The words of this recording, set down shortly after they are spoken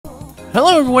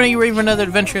Hello everyone, are you ready for another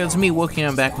adventure? It's me, Wookie,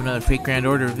 I'm back with another Fate Grand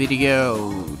Order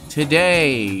video.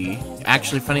 Today,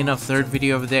 actually funny enough, third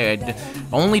video of the day.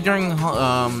 Only during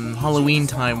Halloween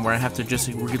time where I have to just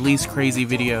release crazy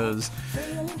videos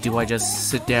do I just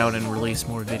sit down and release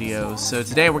more videos. So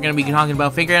today we're going to be talking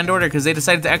about Fate Grand Order because they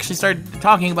decided to actually start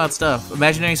talking about stuff.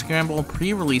 Imaginary Scramble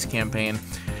pre-release campaign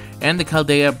and the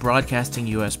Chaldea Broadcasting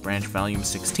US Branch Volume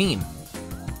 16.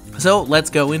 So let's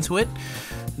go into it.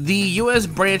 The US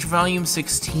Branch Volume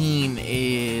 16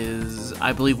 is,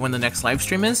 I believe, when the next live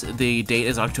stream is. The date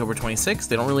is October 26th.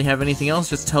 They don't really have anything else.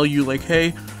 Just tell you, like,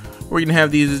 hey, we're going to have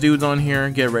these dudes on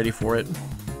here. Get ready for it.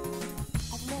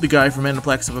 The guy from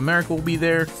Aniplex of America will be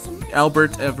there.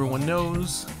 Albert, everyone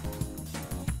knows.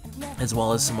 As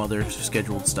well as some other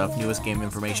scheduled stuff, newest game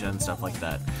information and stuff like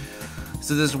that.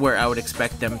 So this is where I would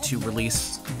expect them to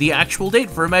release the actual date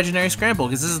for Imaginary Scramble,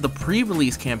 because this is the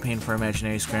pre-release campaign for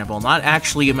Imaginary Scramble, not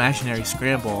actually Imaginary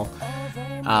Scramble.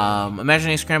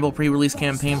 Imaginary Scramble pre-release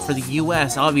campaign for the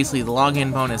US, obviously the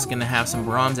login bonus is going to have some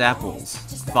bronze apples,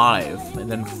 5,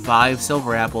 and then 5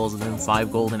 silver apples, and then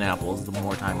 5 golden apples the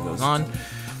more time goes on.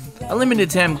 A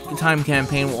limited time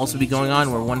campaign will also be going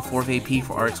on, where 1/4 AP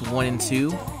for Arcs 1 and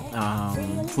 2,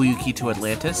 Fuyuki to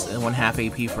Atlantis, and 1/2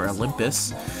 AP for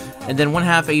Olympus. And then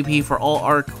 1/2 AP for all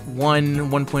Arc 1,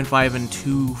 1.5, and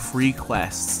 2 free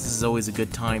quests. This is always a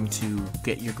good time to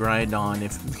get your grind on,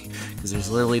 because there's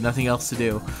literally nothing else to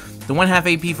do. The 1/2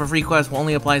 AP for free quests will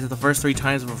only apply to the first 3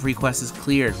 times if a free quest is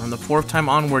cleared. From the 4th time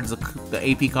onwards, the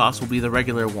AP cost will be the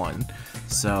regular one.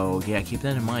 So yeah, keep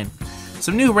that in mind.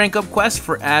 Some new rank up quests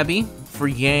for Abby, for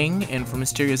Yang, and for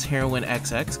Mysterious Heroine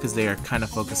XX, because they are kind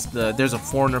of focused. There's a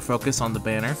foreigner focus on the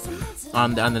banner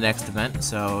on the next event,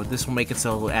 so this will make it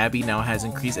so Abby now has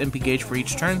increased MP gauge for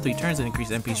each turn, 3 turns, and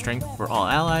increased MP strength for all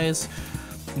allies.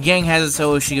 Yang has it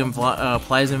so she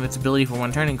applies invincibility for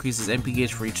 1 turn, increases MP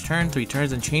gauge for each turn, 3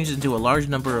 turns, and changes into a large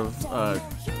number of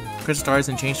crit stars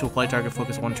and change to apply target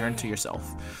focus 1 turn to yourself.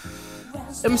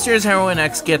 And Mysterious Heroine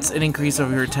X gets an increase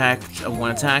of your attack of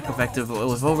 1 attack, effective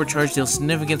with overcharge, deals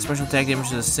significant special attack damage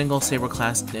to a single saber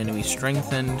class enemy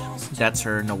strengthened. That's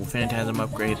her Noble Phantasm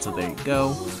upgrade, so there you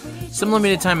go. Some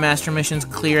limited time master missions: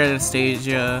 clear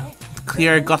Anastasia,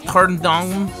 clear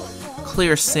Gotthardam,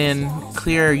 clear Sin,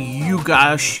 clear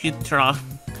Yugashitra.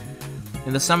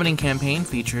 And the summoning campaign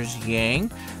features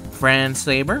Yang, Fran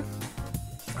Saber,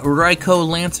 Raiko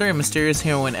Lancer, and Mysterious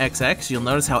Heroine XX. You'll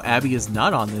notice how Abby is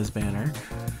not on this banner,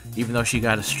 even though she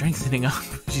got a strengthening up.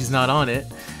 She's not on it.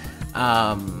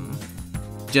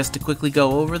 Just to quickly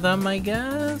go over them, I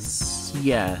guess.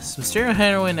 Yes, Mysterious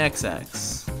Heroine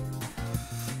XX.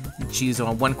 She's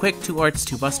on 1 quick, 2 arts,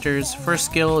 2 busters. First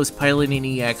skill is Piloting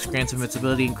EX, grants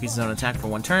invincibility, increases on attack for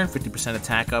 1 turn, 50%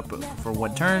 attack up for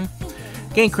 1 turn.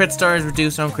 Gain crit stars,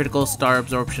 reduce on critical star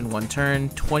absorption 1 turn,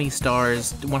 20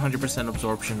 stars, 100%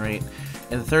 absorption rate.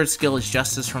 And the third skill is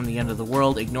Justice from the End of the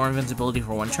World, ignore invincibility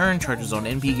for 1 turn, charges on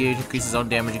NP gauge, increases on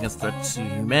damage against threats to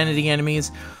humanity enemies,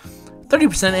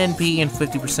 30% NP and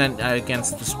 50%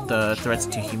 against the threats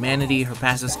to humanity. Her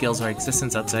passive skills are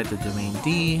Existence outside the Domain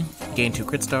D, gain 2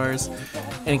 crit stars,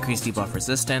 and increase debuff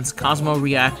resistance, Cosmo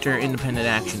Reactor, Independent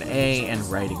Action A, and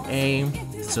Writing A.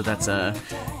 So that's a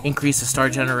increase the star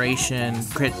generation,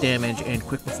 crit damage, and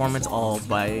quick performance, all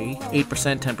by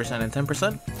 8%, 10%, and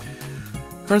 10%.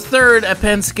 Her third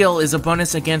append skill is a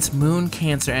bonus against Moon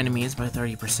Cancer enemies by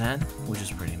 30%, which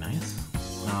is pretty nice.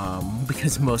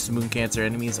 Because most Moon Cancer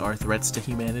enemies are threats to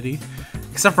humanity,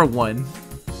 except for 1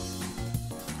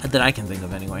 that I can think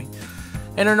of anyway.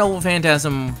 And her Noble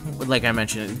Phantasm, like I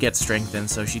mentioned, gets strengthened,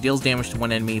 so she deals damage to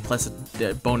 1 enemy, plus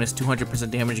a bonus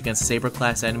 200% damage against Saber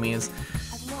class enemies,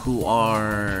 who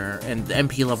are, and the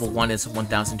MP level 1 is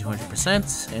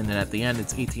 1200%, and then at the end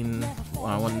it's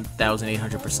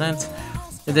 1800%.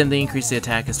 And then the increase the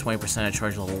attack is 20% at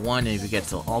charge level 1, and if you get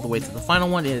to all the way to the final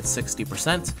one, it's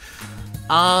 60%.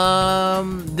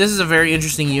 This is a very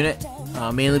interesting unit,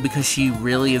 mainly because she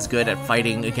really is good at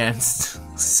fighting against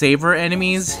Saber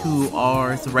enemies who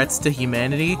are threats to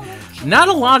humanity. Not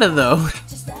a lot of though,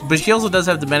 but she also does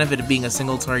have the benefit of being a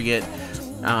single target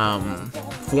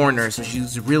foreigner, so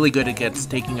she's really good against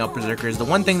taking out berserkers. The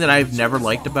one thing that I've never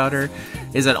liked about her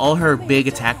is that all her big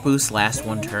attack boosts last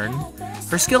 1 turn.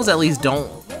 Her skills at least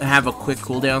don't have a quick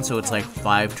cooldown, so it's like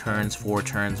 5 turns, 4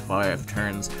 turns, 5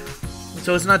 turns.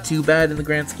 So it's not too bad in the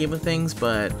grand scheme of things,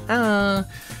 but I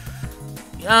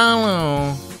don't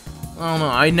know.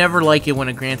 I never like it when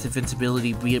a grant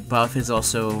invincibility buff is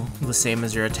also the same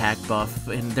as your attack buff,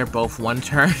 and they're both 1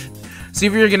 turn. So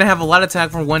if you're gonna have a lot of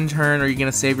attack for 1 turn, or you're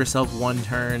gonna save yourself 1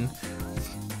 turn,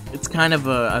 It's kind of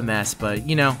a mess, but,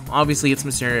 you know, obviously it's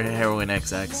Mysterio Heroine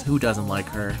XX. Who doesn't like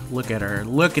her? Look at her.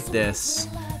 Look at this.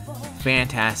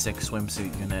 Fantastic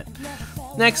swimsuit unit.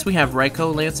 Next, we have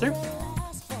Raiko Lancer.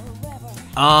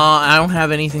 I don't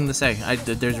have anything to say.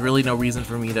 There's really no reason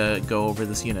for me to go over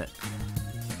this unit.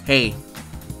 Hey,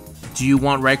 do you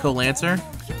want Raiko Lancer?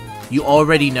 You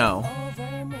already know.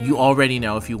 You already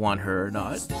know if you want her or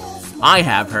not. I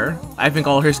have her. I think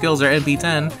all her skills are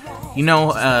NP10. You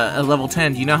know, at level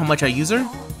 10, do you know how much I use her?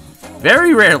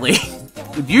 Very rarely.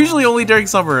 Usually only during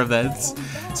summer events.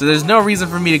 So there's no reason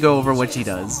for me to go over what she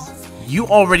does. You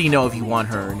already know if you want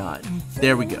her or not.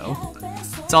 There we go.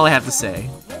 That's all I have to say.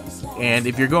 And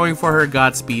if you're going for her,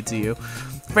 Godspeed to you.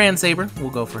 Fran Saber, we'll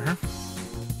go for her.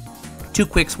 2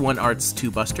 quicks, 1 arts,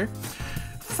 2 buster.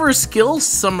 First skill,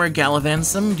 Summer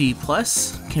Gallivantsum D+,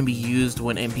 can be used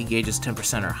when MP gauge is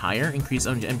 10% or higher. Increase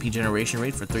MP generation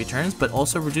rate for 3 turns, but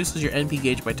also reduces your MP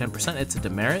gauge by 10%. It's a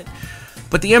demerit.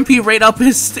 But the MP rate up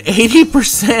is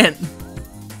 80%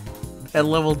 at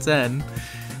level 10.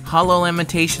 Hollow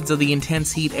Lamentations of the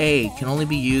Intense Heat A can only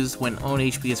be used when own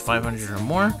HP is 500 or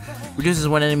more. Reduces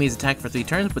one enemy's attack for 3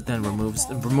 turns, but then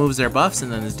removes their buffs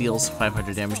and then deals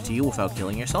 500 damage to you without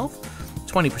killing yourself.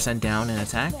 20% down in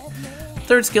attack.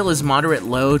 Third skill is Moderate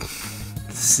Load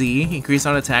C. Increase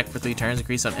on attack for 3 turns,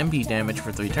 increase on MP damage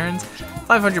for 3 turns.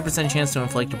 500% chance to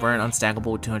inflict a burn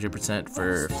unstackable with 200%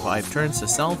 for 5 turns to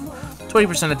self.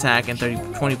 20% attack and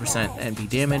 20% MP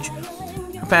damage.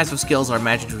 Her passive skills are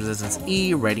Magic Resistance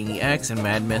E, Writing EX, and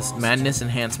Madness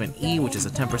Enhancement E, which is a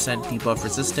 10% debuff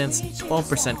resistance,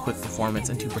 12% quick performance,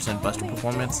 and 2% buster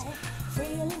performance.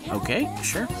 Okay,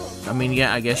 sure. I mean,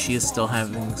 yeah, I guess she is still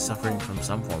suffering from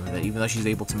some form of it, even though she's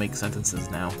able to make sentences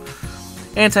now.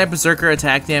 Anti-Berserker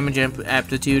attack damage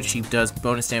aptitude. She does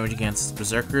bonus damage against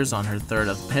Berserkers on her 3rd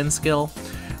of pen skill.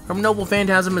 Her Noble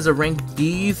Phantasm is a rank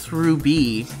D through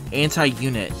B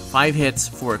anti-unit. 5 hits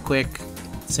for a quick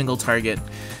single target.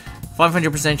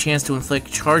 500% chance to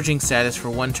inflict charging status for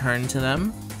 1 turn to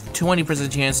them.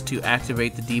 20% chance to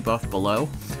activate the debuff below.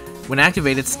 When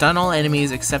activated, stun all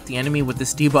enemies except the enemy with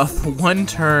this debuff for 1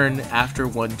 turn after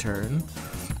 1 turn.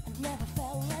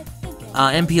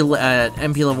 MP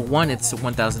level 1, it's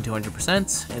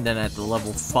 1200%, and then at the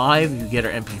level 5, you get her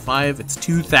MP 5, it's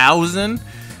 2000.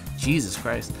 Jesus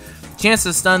Christ. Chance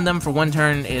to stun them for 1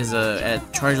 turn is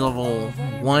at charge level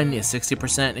 1 is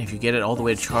 60%. If you get it all the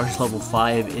way to charge level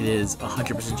 5, it is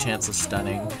 100% chance of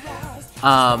stunning.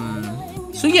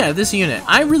 So yeah, this unit,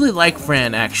 I really like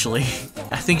Fran, actually.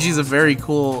 I think she's a very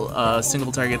cool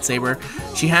single target saber.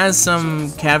 She has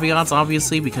some caveats,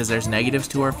 obviously, because there's negatives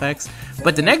to her effects,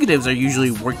 but the negatives are usually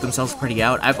work themselves pretty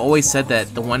out. I've always said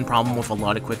that the one problem with a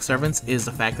lot of quick servants is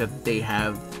the fact that they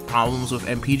have problems with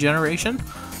MP generation.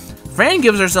 Fran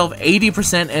gives herself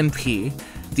 80% NP.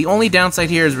 The only downside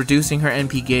here is reducing her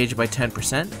NP gauge by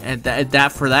 10%, and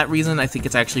for that reason, I think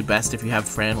it's actually best if you have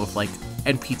Fran with like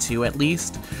NP2 at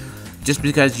least. Just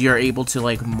because you're able to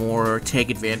like more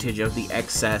take advantage of the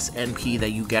excess NP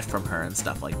that you get from her and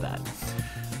stuff like that.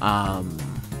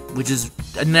 Which is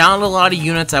not a lot of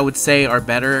units I would say are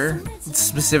better.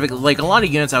 Specifically, like a lot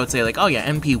of units I would say like, oh yeah,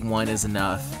 NP1 is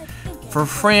enough. For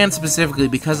Fran specifically,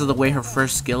 because of the way her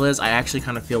first skill is, I actually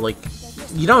kind of feel like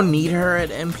you don't need her at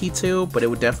NP2, but it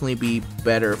would definitely be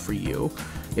better for you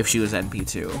if she was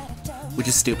NP2. Which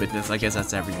is stupid, because I guess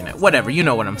that's every unit. Whatever, you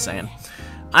know what I'm saying.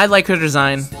 I like her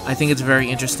design. I think it's very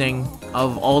interesting.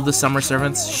 Of all the summer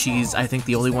servants, she's, I think,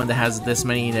 the only one that has this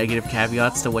many negative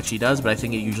caveats to what she does, but I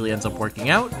think it usually ends up working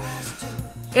out.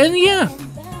 And yeah,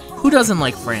 who doesn't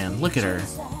like Fran? Look at her.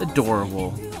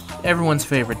 Adorable. Everyone's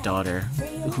favorite daughter,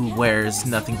 who wears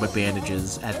nothing but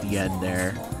bandages at the end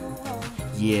there.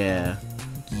 Yeah,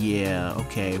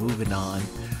 okay, moving on.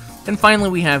 And finally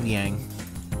we have Yang,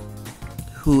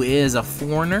 who is a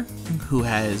foreigner, who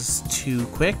has 2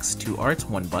 quicks, 2 arts,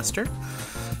 1 buster.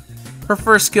 Her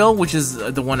first skill, which is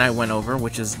the one I went over,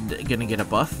 which is gonna get a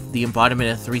buff. The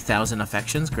embodiment of 3000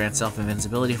 affections grants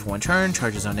self-invincibility for 1 turn,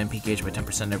 charges on MP gauge by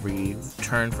 10% every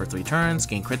turn for 3 turns,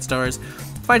 gain crit stars,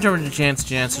 500%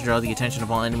 chance to draw the attention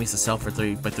of all enemies to self by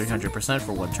 300%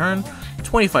 for 1 turn,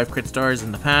 25 crit stars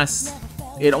in the past.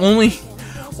 It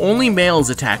only males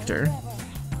attacked her.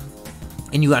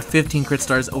 And you got 15 crit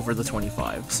stars over the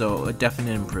 25, so a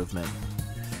definite improvement.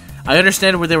 I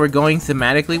understand where they were going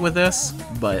thematically with this,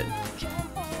 but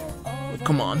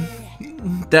come on.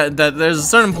 There's a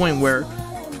certain point where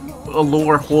a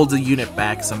lore holds a unit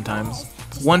back sometimes.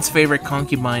 One's favorite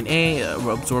Concubine A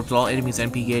absorbs all enemies'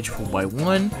 NP gauge by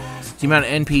 1. The amount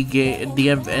of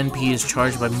NP is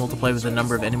charged by multiplied with the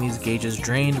number of enemies' gauges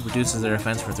drained, reduces their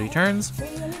defense for 3 turns.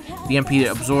 The MP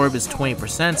absorb is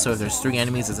 20%, so if there's 3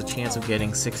 enemies, there's a chance of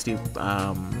getting 60%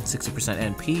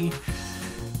 NP.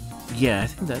 Yeah, I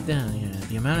think that, yeah,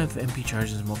 the amount of MP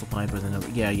charges is multiplied by the number,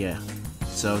 yeah.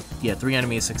 So, yeah, 3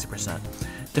 enemies, 60%.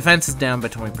 Defense is down by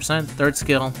 20%. Third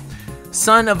skill,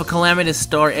 Son of a Calamitous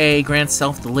Star A grants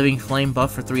self the Living Flame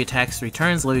buff for 3 attacks, 3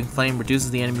 turns. Living Flame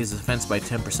reduces the enemy's defense by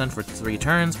 10% for 3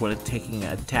 turns when taking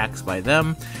attacks by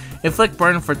them. Inflict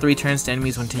burn for 3 turns to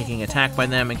enemies when taking attack by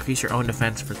them. Increase your own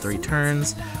defense for 3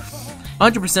 turns.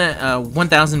 100%,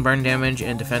 1000 burn damage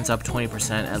and defense up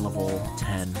 20% at level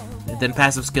 10. Then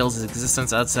passive skills is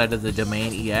Existence outside of the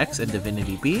Domain EX and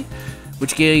Divinity B,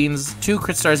 which gains 2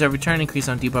 crit stars every turn, increase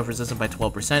on debuff resistance by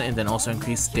 12%, and then also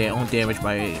increase own damage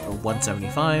by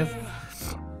 175.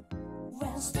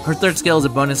 Her third skill is a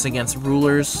bonus against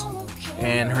rulers,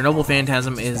 and her Noble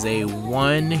Phantasm is a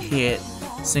 1-hit,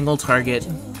 single target,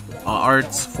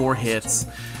 arts, 4 hits.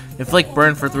 Inflict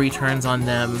burn for 3 turns on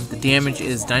them. The damage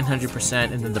is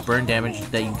 900%, and then the burn damage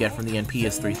that you get from the NP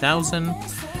is 3000.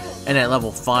 And at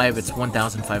level 5, it's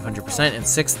 1,500% and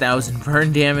 6,000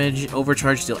 burn damage.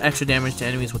 Overcharge deal extra damage to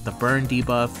enemies with the burn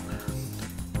debuff.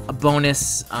 A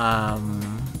bonus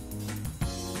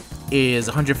is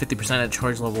 150% at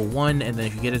charge level 1, and then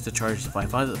if you get it to charge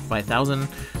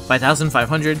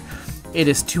 5,500, it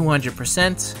is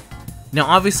 200%. Now,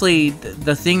 obviously,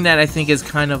 the thing that I think is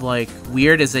kind of like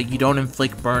weird is that you don't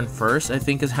inflict burn first, I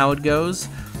think is how it goes.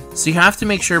 So you have to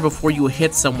make sure before you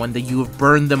hit someone that you have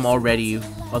burned them already,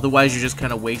 otherwise you're just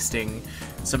kind of wasting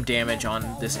some damage on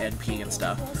this NP and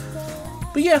stuff.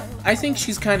 But yeah, I think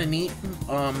she's kind of neat.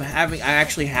 I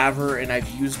actually have her and I've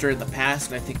used her in the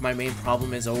past, and I think my main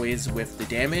problem is always with the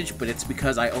damage, but it's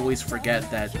because I always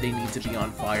forget that they need to be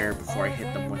on fire before I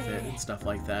hit them with it and stuff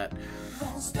like that.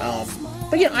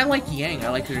 But yeah, I like Yang. I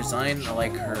like her design. I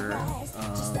like her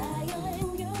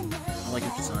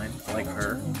design. I like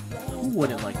her. Who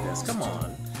wouldn't like this? Come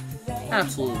on.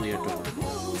 Absolutely adorable.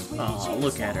 Oh,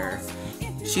 look at her.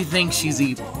 She thinks she's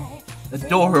evil.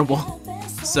 Adorable.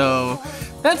 So,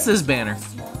 that's this banner.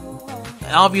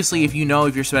 Obviously, if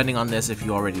you're spending on this, if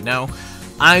you already know,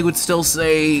 I would still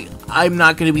say I'm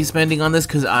not going to be spending on this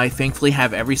because I thankfully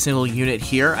have every single unit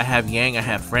here. I have Yang, I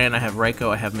have Fran, I have Reiko,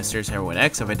 I have Mysterious Heroine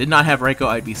X. If I did not have Reiko,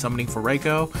 I'd be summoning for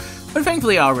Reiko. But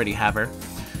thankfully, I already have her.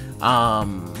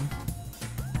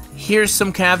 Here's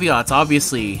some caveats,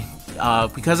 obviously.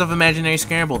 Because of Imaginary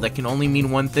Scramble, that can only mean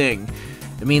one thing.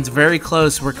 It means very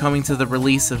close we're coming to the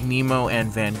release of Nemo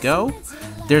and Van Gogh.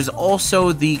 There's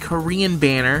also the Korean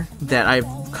banner that I've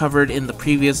covered in the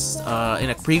previous in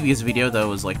a previous video that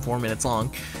was like 4 minutes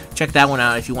long. Check that one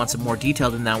out if you want some more detail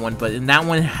than that one, but in that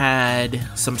one had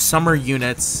some summer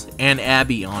units and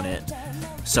Abby on it.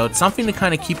 So it's something to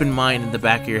kind of keep in mind in the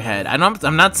back of your head.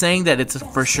 I'm not saying that it's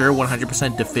for sure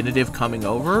 100% definitive coming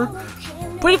over,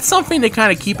 but it's something to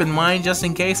kind of keep in mind just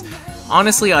in case.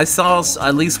 Honestly, I saw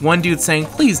at least one dude saying,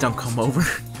 please don't come over.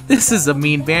 This is a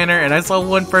mean banner, and I saw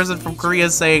one person from Korea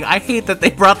saying, I hate that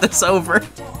they brought this over.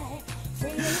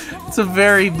 It's a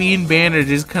very mean banner to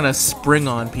just kind of spring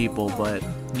on people, but,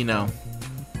 you know,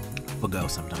 Fgo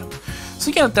sometimes.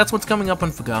 So yeah, that's what's coming up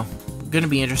on Fgo. Gonna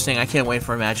be interesting. I can't wait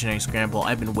for Imaginary Scramble.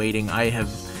 I've been waiting. I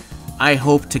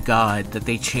hope to God that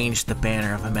they change the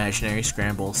banner of Imaginary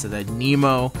Scramble so that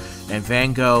Nemo and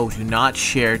Van Gogh do not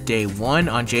share day 1.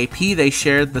 On JP, they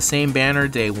shared the same banner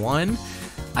day 1.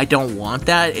 I don't want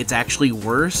that. It's actually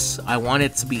worse. I want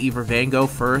it to be either Van Gogh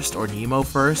first or Nemo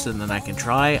first, and then I can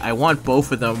try. I want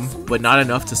both of them, but not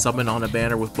enough to summon on a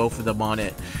banner with both of them on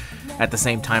it at the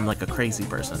same time like a crazy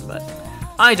person, but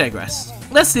I digress.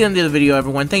 That's the end of the video,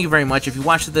 everyone. Thank you very much. If you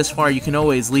watched it this far, you can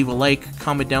always leave a like,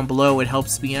 comment down below. It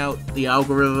helps me out, the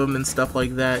algorithm and stuff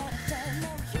like that.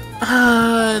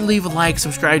 Leave a like,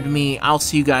 subscribe to me. I'll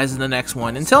see you guys in the next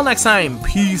one. Until next time,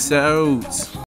 peace out.